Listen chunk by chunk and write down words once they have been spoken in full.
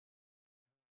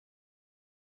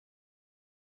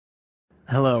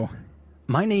Hello,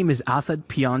 my name is Athat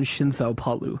Pian Shinthao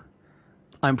Palu.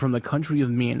 I'm from the country of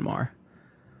Myanmar.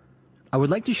 I would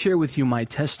like to share with you my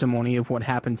testimony of what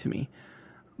happened to me,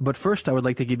 but first I would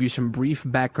like to give you some brief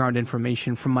background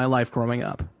information from my life growing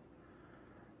up.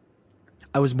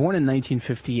 I was born in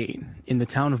 1958 in the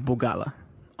town of Bogala,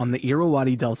 on the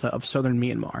Irrawaddy Delta of southern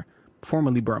Myanmar,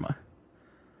 formerly Burma.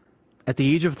 At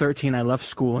the age of 13, I left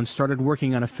school and started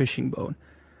working on a fishing boat.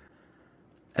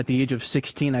 At the age of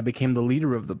 16, I became the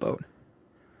leader of the boat.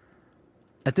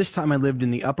 At this time, I lived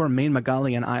in the upper main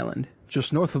Magalian island,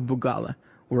 just north of Bogala,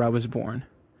 where I was born.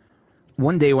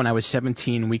 One day when I was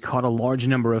 17, we caught a large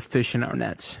number of fish in our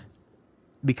nets.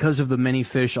 Because of the many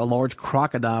fish, a large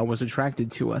crocodile was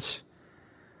attracted to us.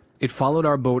 It followed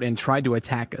our boat and tried to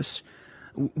attack us.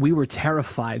 We were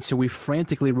terrified, so we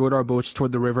frantically rowed our boats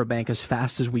toward the riverbank as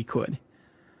fast as we could.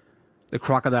 The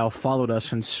crocodile followed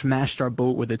us and smashed our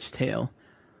boat with its tail.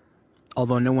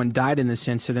 Although no one died in this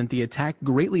incident, the attack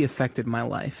greatly affected my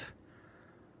life.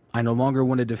 I no longer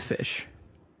wanted to fish.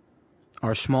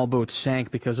 Our small boat sank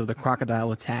because of the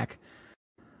crocodile attack.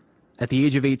 At the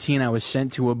age of 18, I was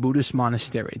sent to a Buddhist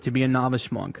monastery to be a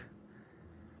novice monk.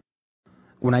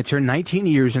 When I turned 19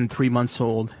 years and 3 months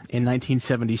old, in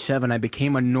 1977, I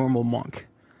became a normal monk.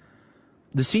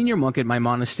 The senior monk at my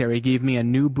monastery gave me a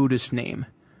new Buddhist name,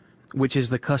 which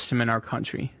is the custom in our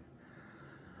country.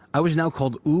 I was now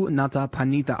called U Nata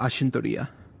Panita Ashintoria.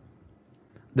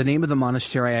 The name of the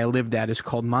monastery I lived at is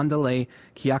called Mandalay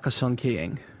Kyakason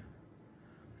Keyeng.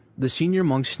 The senior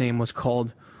monk's name was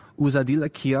called Uzadila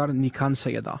Kiar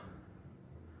Nikansayada.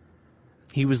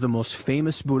 He was the most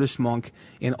famous Buddhist monk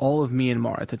in all of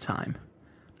Myanmar at the time.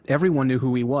 Everyone knew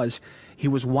who he was. He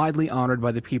was widely honored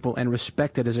by the people and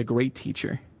respected as a great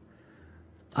teacher.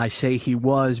 I say he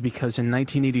was because in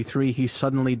 1983 he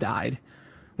suddenly died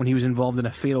when he was involved in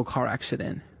a fatal car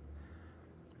accident.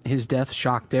 His death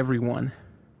shocked everyone.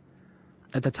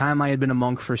 At the time, I had been a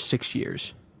monk for 6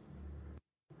 years.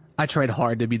 I tried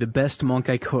hard to be the best monk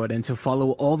I could and to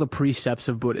follow all the precepts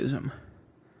of Buddhism.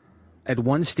 At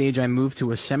one stage, I moved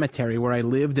to a cemetery where I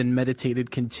lived and meditated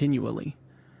continually.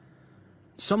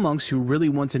 Some monks who really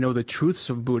want to know the truths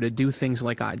of Buddha do things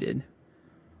like I did.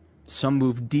 Some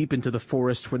move deep into the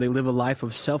forest where they live a life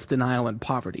of self-denial and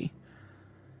poverty.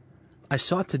 I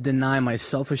sought to deny my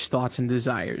selfish thoughts and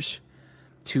desires,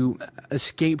 to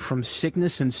escape from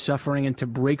sickness and suffering, and to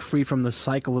break free from the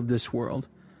cycle of this world.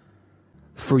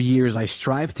 For years, I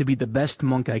strived to be the best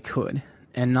monk I could,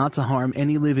 and not to harm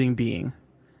any living being.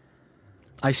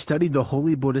 I studied the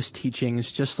holy Buddhist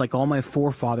teachings just like all my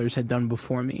forefathers had done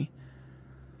before me.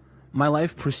 My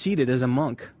life proceeded as a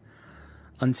monk,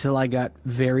 until I got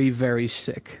very, very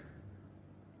sick.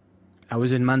 I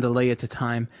was in Mandalay at the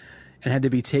time, and had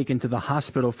to be taken to the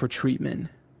hospital for treatment.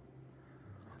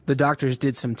 The doctors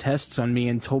did some tests on me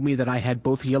and told me that I had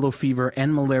both yellow fever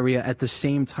and malaria at the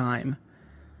same time.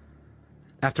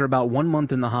 After about 1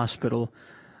 month in the hospital,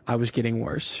 I was getting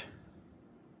worse.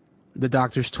 The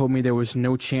doctors told me there was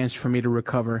no chance for me to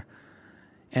recover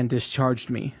and discharged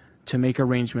me to make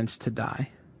arrangements to die.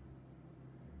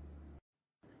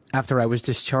 After I was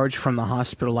discharged from the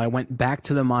hospital, I went back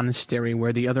to the monastery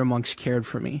where the other monks cared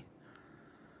for me.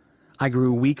 I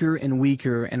grew weaker and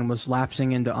weaker and was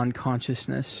lapsing into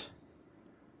unconsciousness.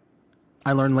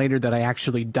 I learned later that I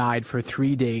actually died for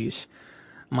 3 days.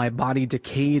 My body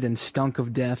decayed and stunk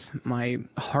of death. My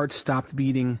heart stopped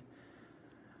beating.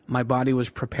 My body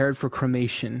was prepared for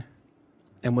cremation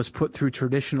and was put through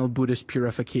traditional Buddhist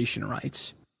purification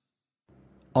rites.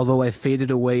 Although I faded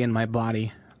away in my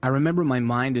body, I remember my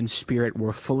mind and spirit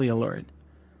were fully alert.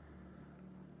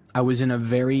 I was in a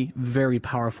very, very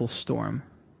powerful storm.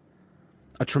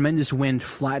 A tremendous wind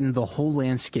flattened the whole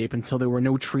landscape until there were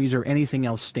no trees or anything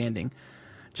else standing,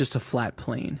 just a flat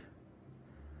plain.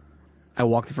 I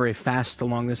walked very fast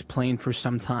along this plain for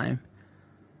some time.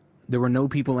 There were no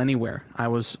people anywhere. I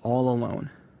was all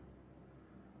alone.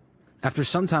 After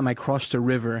some time, I crossed a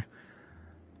river.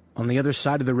 On the other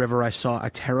side of the river, I saw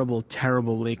a terrible,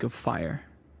 terrible lake of fire.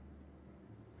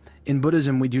 In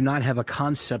Buddhism, we do not have a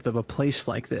concept of a place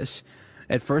like this.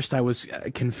 At first, I was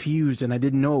confused, and I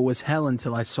didn't know it was hell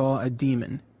until I saw a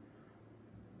demon.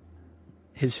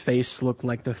 His face looked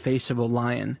like the face of a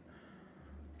lion.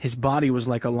 His body was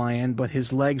like a lion, but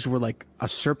his legs were like a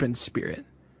serpent spirit.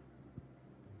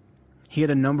 He had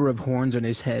a number of horns on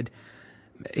his head.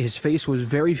 His face was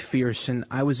very fierce, and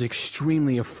I was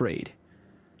extremely afraid.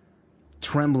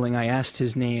 Trembling, I asked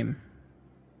his name.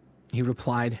 He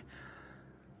replied,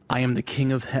 "I am the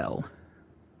King of Hell,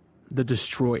 the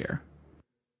Destroyer."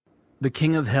 The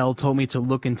King of Hell told me to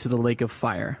look into the lake of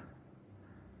fire.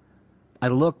 I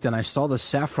looked and I saw the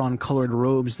saffron-colored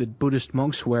robes that Buddhist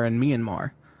monks wear in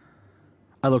Myanmar.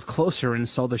 I looked closer and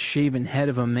saw the shaven head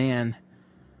of a man.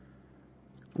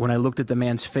 When I looked at the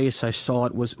man's face, I saw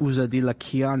it was Uzadila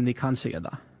Kian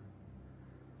Nikansayada,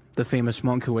 the famous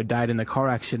monk who had died in a car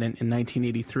accident in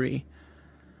 1983.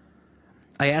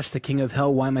 I asked the king of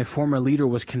hell why my former leader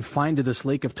was confined to this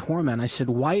lake of torment. I said,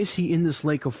 why is he in this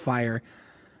lake of fire?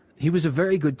 He was a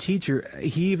very good teacher.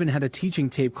 He even had a teaching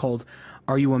tape called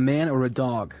Are You a Man or a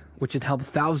Dog?, which had helped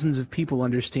thousands of people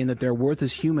understand that their worth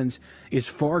as humans is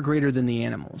far greater than the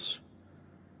animals.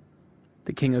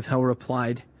 The king of hell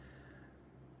replied,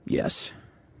 yes,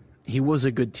 he was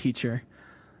a good teacher,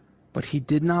 but he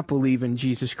did not believe in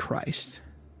Jesus Christ.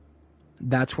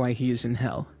 That's why he is in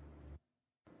hell.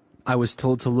 I was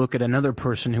told to look at another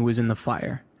person who was in the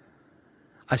fire.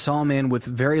 I saw a man with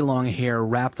very long hair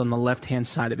wrapped on the left-hand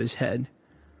side of his head.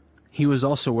 He was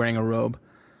also wearing a robe.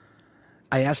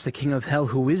 I asked the king of hell,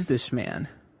 who is this man?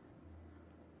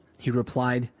 He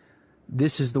replied,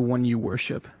 this is the one you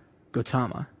worship,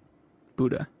 Gautama,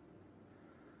 Buddha.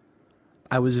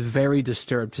 I was very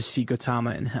disturbed to see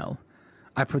Gautama in hell.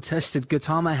 I protested.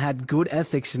 Gautama had good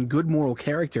ethics and good moral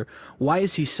character. Why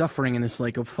is he suffering in this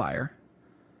lake of fire?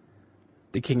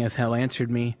 The king of hell answered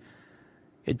me,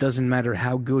 it doesn't matter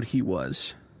how good he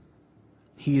was.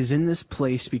 He is in this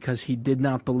place because he did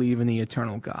not believe in the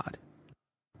eternal God.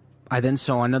 I then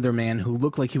saw another man who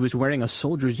looked like he was wearing a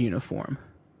soldier's uniform.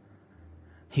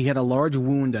 He had a large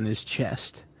wound on his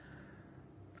chest.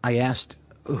 I asked,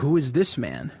 who is this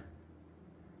man?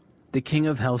 The king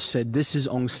of hell said, this is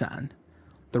Aung San,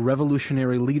 the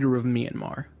revolutionary leader of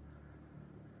Myanmar.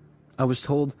 I was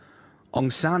told,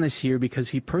 Aung San is here because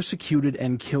he persecuted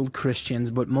and killed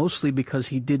Christians, but mostly because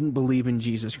he didn't believe in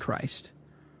Jesus Christ.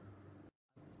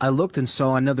 I looked and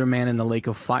saw another man in the lake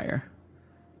of fire.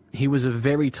 He was a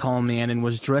very tall man and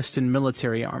was dressed in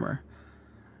military armor.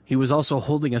 He was also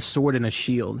holding a sword and a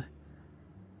shield.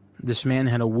 This man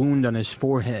had a wound on his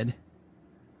forehead.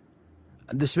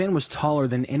 This man was taller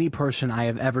than any person I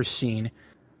have ever seen.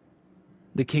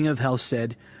 The king of hell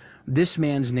said, this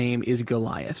man's name is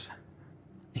Goliath.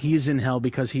 He is in hell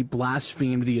because he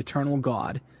blasphemed the eternal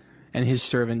God and his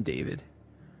servant David.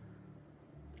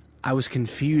 I was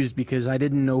confused because I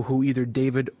didn't know who either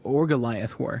David or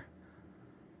Goliath were.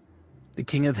 The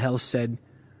king of hell said,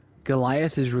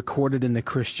 Goliath is recorded in the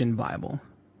Christian Bible.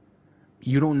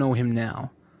 You don't know him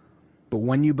now, but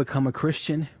when you become a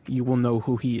Christian, you will know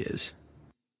who he is.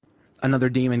 Another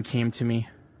demon came to me.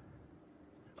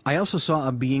 I also saw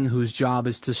a being whose job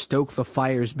is to stoke the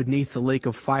fires beneath the lake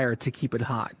of fire to keep it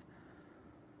hot.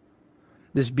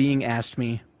 This being asked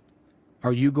me,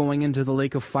 are you going into the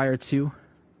lake of fire too?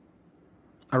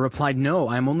 I replied, no,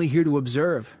 I am only here to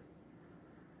observe.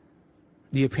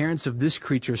 The appearance of this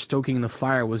creature stoking the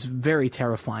fire was very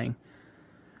terrifying.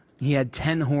 He had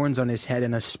 10 horns on his head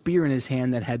and a spear in his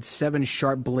hand that had 7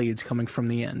 sharp blades coming from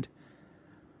the end.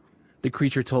 The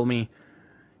creature told me,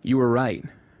 you were right.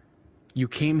 You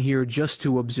came here just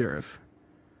to observe.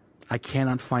 I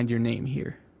cannot find your name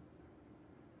here.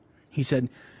 He said,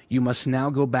 you must now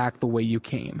go back the way you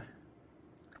came.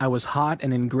 I was hot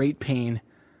and in great pain.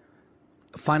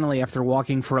 Finally, after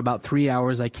walking for about 3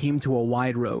 hours, I came to a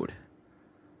wide road.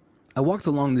 I walked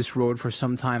along this road for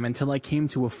some time until I came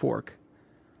to a fork.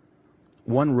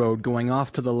 One road going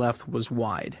off to the left was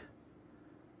wide.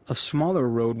 A smaller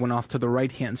road went off to the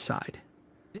right-hand side.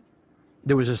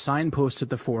 There was a signpost at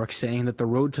the fork saying that the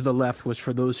road to the left was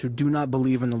for those who do not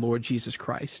believe in the Lord Jesus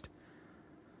Christ.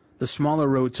 The smaller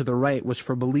road to the right was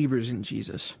for believers in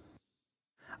Jesus.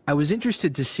 I was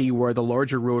interested to see where the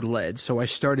larger road led, so I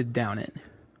started down it.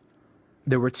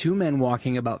 There were 2 men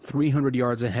walking about 300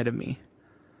 yards ahead of me.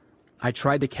 I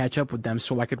tried to catch up with them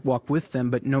so I could walk with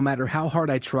them, but no matter how hard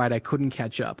I tried, I couldn't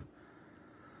catch up.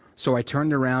 So I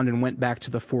turned around and went back to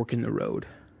the fork in the road.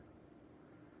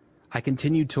 I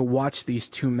continued to watch these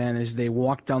 2 men as they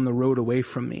walked down the road away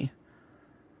from me.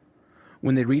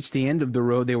 When they reached the end of the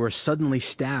road, they were suddenly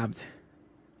stabbed.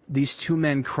 These 2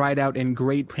 men cried out in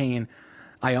great pain.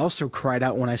 I also cried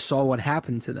out when I saw what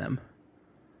happened to them.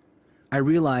 I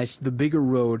realized the bigger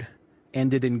road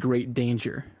ended in great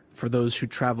danger for those who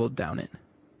traveled down it.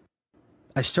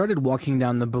 I started walking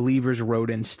down the Believer's Road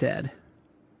instead.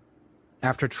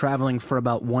 After traveling for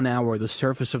about 1 hour, the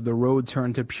surface of the road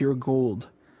turned to pure gold.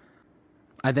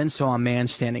 I then saw a man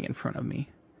standing in front of me.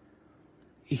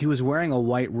 He was wearing a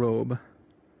white robe.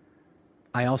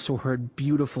 I also heard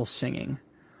beautiful singing.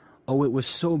 Oh, it was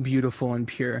so beautiful and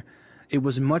pure. It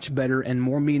was much better and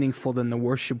more meaningful than the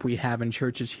worship we have in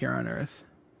churches here on earth.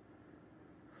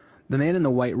 The man in the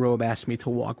white robe asked me to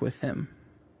walk with him.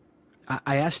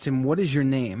 I asked him, what is your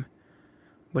name?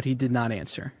 but he did not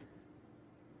answer.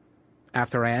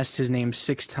 After I asked his name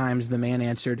 6 times, the man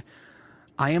answered,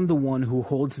 "I am the one who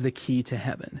holds the key to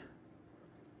heaven.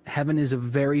 Heaven is a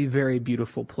very, very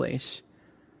beautiful place.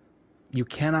 You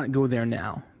cannot go there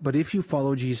now, but if you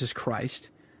follow Jesus Christ,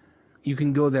 you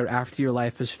can go there after your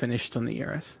life is finished on the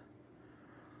earth."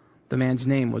 The man's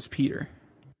name was Peter.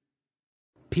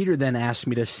 Peter then asked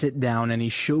me to sit down, and he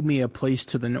showed me a place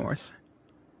to the north.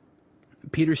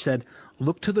 Peter said,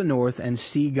 "Look to the north and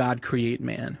see God create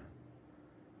man."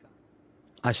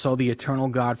 I saw the eternal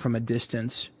God from a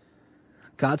distance.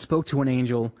 God spoke to an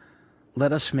angel,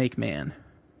 "Let us make man."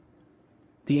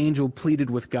 The angel pleaded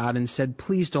with God and said,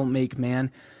 "Please don't make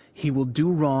man. He will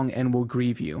do wrong and will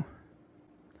grieve you."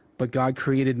 But God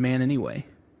created man anyway.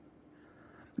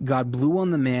 God blew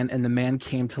on the man, and the man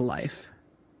came to life.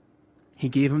 He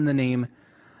gave him the name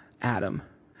Adam.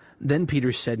 Then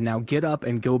Peter said, "Now get up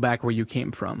and go back where you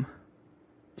came from.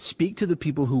 Speak to the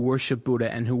people who worship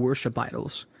Buddha and who worship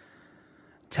idols.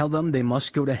 Tell them they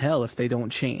must go to hell if they don't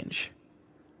change.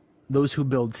 Those who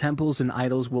build temples and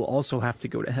idols will also have to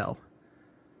go to hell.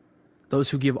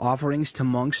 Those who give offerings to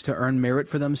monks to earn merit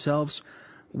for themselves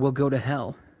will go to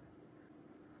hell.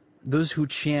 Those who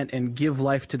chant and give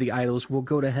life to the idols will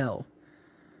go to hell.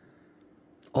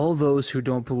 All those who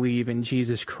don't believe in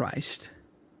Jesus Christ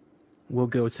will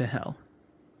go to hell."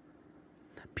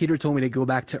 Peter told me to go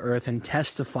back to earth and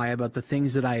testify about the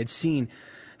things that I had seen.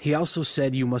 He also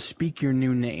said, "You must speak your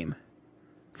new name.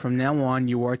 From now on,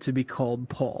 you are to be called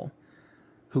Paul,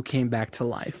 who came back to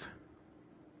life."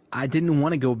 I didn't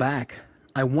want to go back.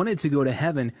 I wanted to go to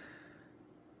heaven.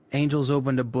 Angels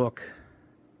opened a book.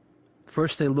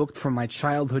 First, they looked for my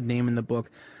childhood name in the book,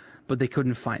 but they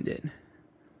couldn't find it.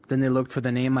 Then they looked for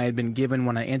the name I had been given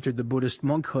when I entered the Buddhist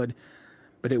monkhood,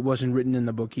 but it wasn't written in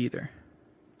the book either.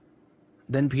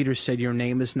 Then Peter said, "Your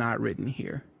name is not written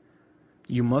here.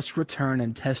 You must return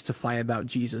and testify about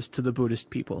Jesus to the Buddhist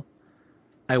people."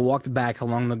 I walked back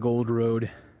along the Gold Road.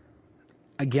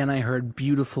 Again, I heard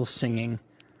beautiful singing,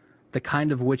 the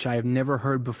kind of which I have never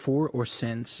heard before or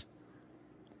since.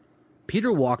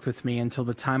 Peter walked with me until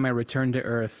the time I returned to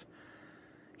earth.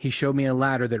 He showed me a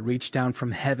ladder that reached down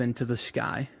from heaven to the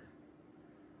sky.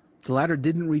 The ladder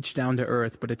didn't reach down to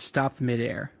earth, but it stopped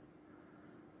midair.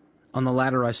 On the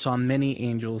ladder I saw many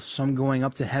angels, some going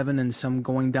up to heaven and some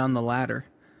going down the ladder.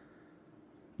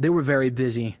 They were very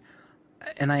busy,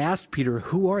 and I asked Peter,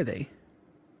 "Who are they?"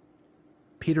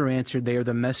 Peter answered, "They are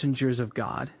the messengers of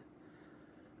God.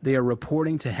 They are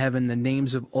reporting to heaven the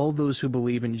names of all those who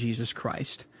believe in Jesus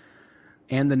Christ,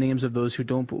 and the names of those who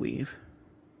don't believe."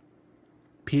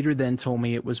 Peter then told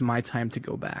me it was my time to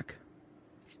go back.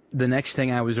 The next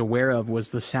thing I was aware of was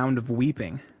the sound of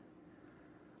weeping.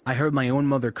 I heard my own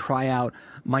mother cry out,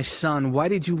 "My son, why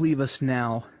did you leave us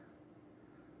now?"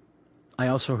 I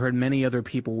also heard many other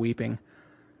people weeping.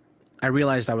 I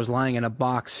realized I was lying in a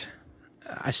box.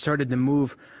 I started to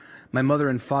move. My mother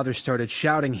and father started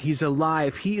shouting, "He's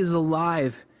alive! He is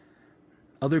alive!"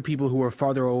 Other people who were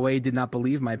farther away did not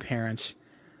believe my parents.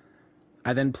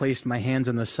 I then placed my hands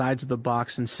on the sides of the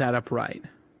box and sat upright.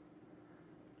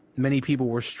 Many people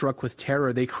were struck with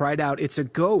terror. They cried out, "It's a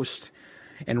ghost!"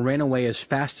 and ran away as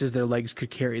fast as their legs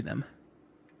could carry them.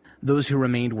 Those who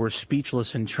remained were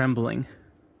speechless and trembling.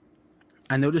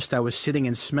 I noticed I was sitting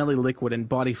in smelly liquid and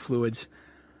body fluids,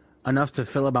 enough to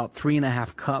fill about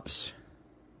 3.5 cups.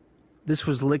 This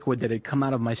was liquid that had come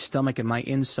out of my stomach and my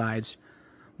insides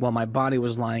while my body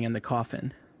was lying in the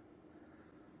coffin.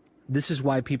 This is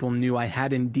why people knew I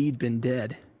had indeed been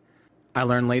dead. I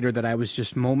learned later that I was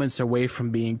just moments away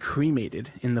from being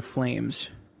cremated in the flames.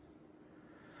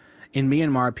 In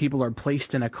Myanmar, people are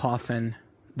placed in a coffin.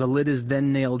 The lid is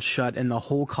then nailed shut and the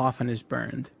whole coffin is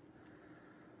burned.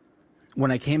 When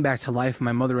I came back to life,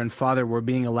 my mother and father were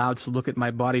being allowed to look at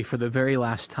my body for the very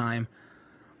last time.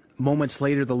 Moments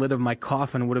later, the lid of my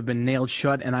coffin would have been nailed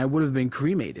shut and I would have been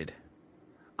cremated.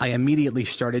 I immediately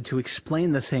started to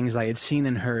explain the things I had seen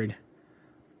and heard.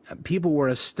 People were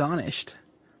astonished.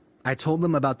 I told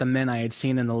them about the men I had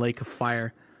seen in the lake of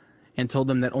fire, and told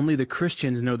them that only the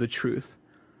Christians know the truth,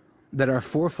 that our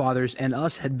forefathers and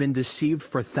us had been deceived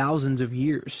for thousands of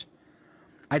years.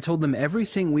 I told them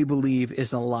everything we believe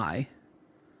is a lie.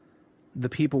 The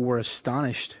people were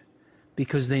astonished,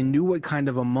 because they knew what kind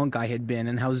of a monk I had been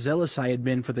and how zealous I had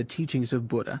been for the teachings of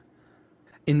Buddha.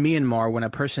 In Myanmar, when a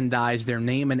person dies, their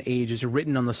name and age is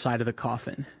written on the side of the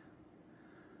coffin.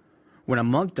 When a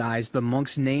monk dies, the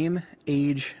monk's name,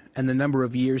 age, and the number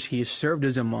of years he has served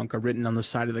as a monk are written on the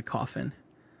side of the coffin.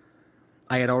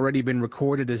 I had already been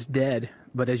recorded as dead,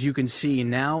 but as you can see,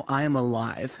 now I am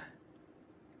alive.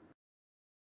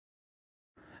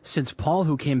 Since Paul,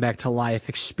 who came back to life,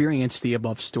 experienced the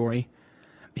above story,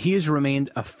 he has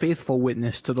remained a faithful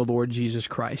witness to the Lord Jesus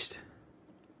Christ.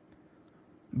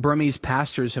 Burmese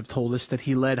pastors have told us that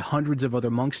he led hundreds of other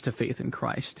monks to faith in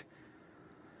Christ.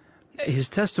 His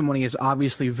testimony is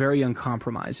obviously very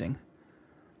uncompromising.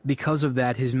 Because of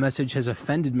that, his message has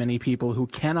offended many people who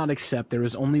cannot accept there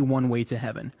is only one way to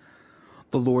heaven,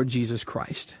 the Lord Jesus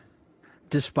Christ.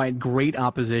 Despite great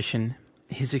opposition,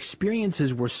 his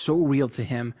experiences were so real to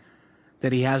him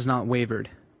that he has not wavered.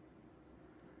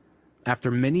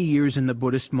 After many years in the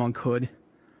Buddhist monkhood,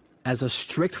 as a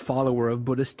strict follower of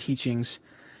Buddhist teachings,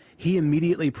 he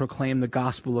immediately proclaimed the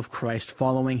gospel of Christ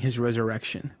following his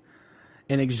resurrection,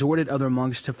 and exhorted other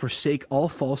monks to forsake all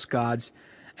false gods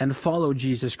and follow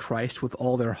Jesus Christ with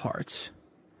all their hearts.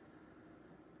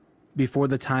 Before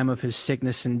the time of his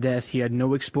sickness and death, he had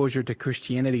no exposure to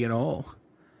Christianity at all.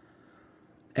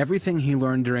 Everything he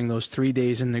learned during those 3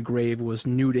 days in the grave was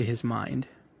new to his mind.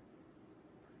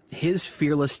 His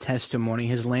fearless testimony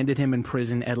has landed him in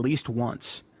prison at least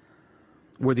once,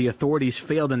 where the authorities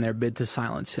failed in their bid to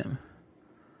silence him.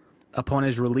 Upon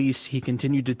his release, he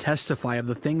continued to testify of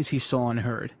the things he saw and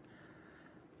heard.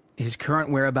 His current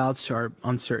whereabouts are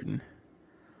uncertain.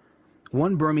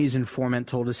 One Burmese informant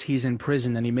told us he's in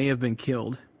prison and he may have been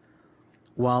killed,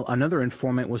 while another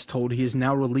informant was told he is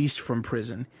now released from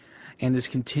prison and is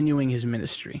continuing his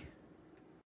ministry.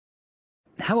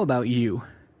 How about you?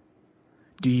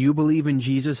 Do you believe in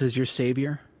Jesus as your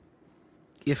Savior?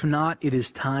 If not, it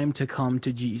is time to come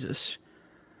to Jesus.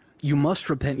 You must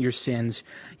repent your sins.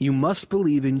 You must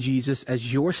believe in Jesus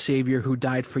as your Savior who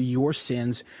died for your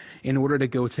sins in order to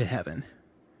go to heaven.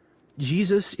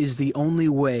 Jesus is the only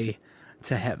way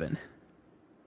to heaven.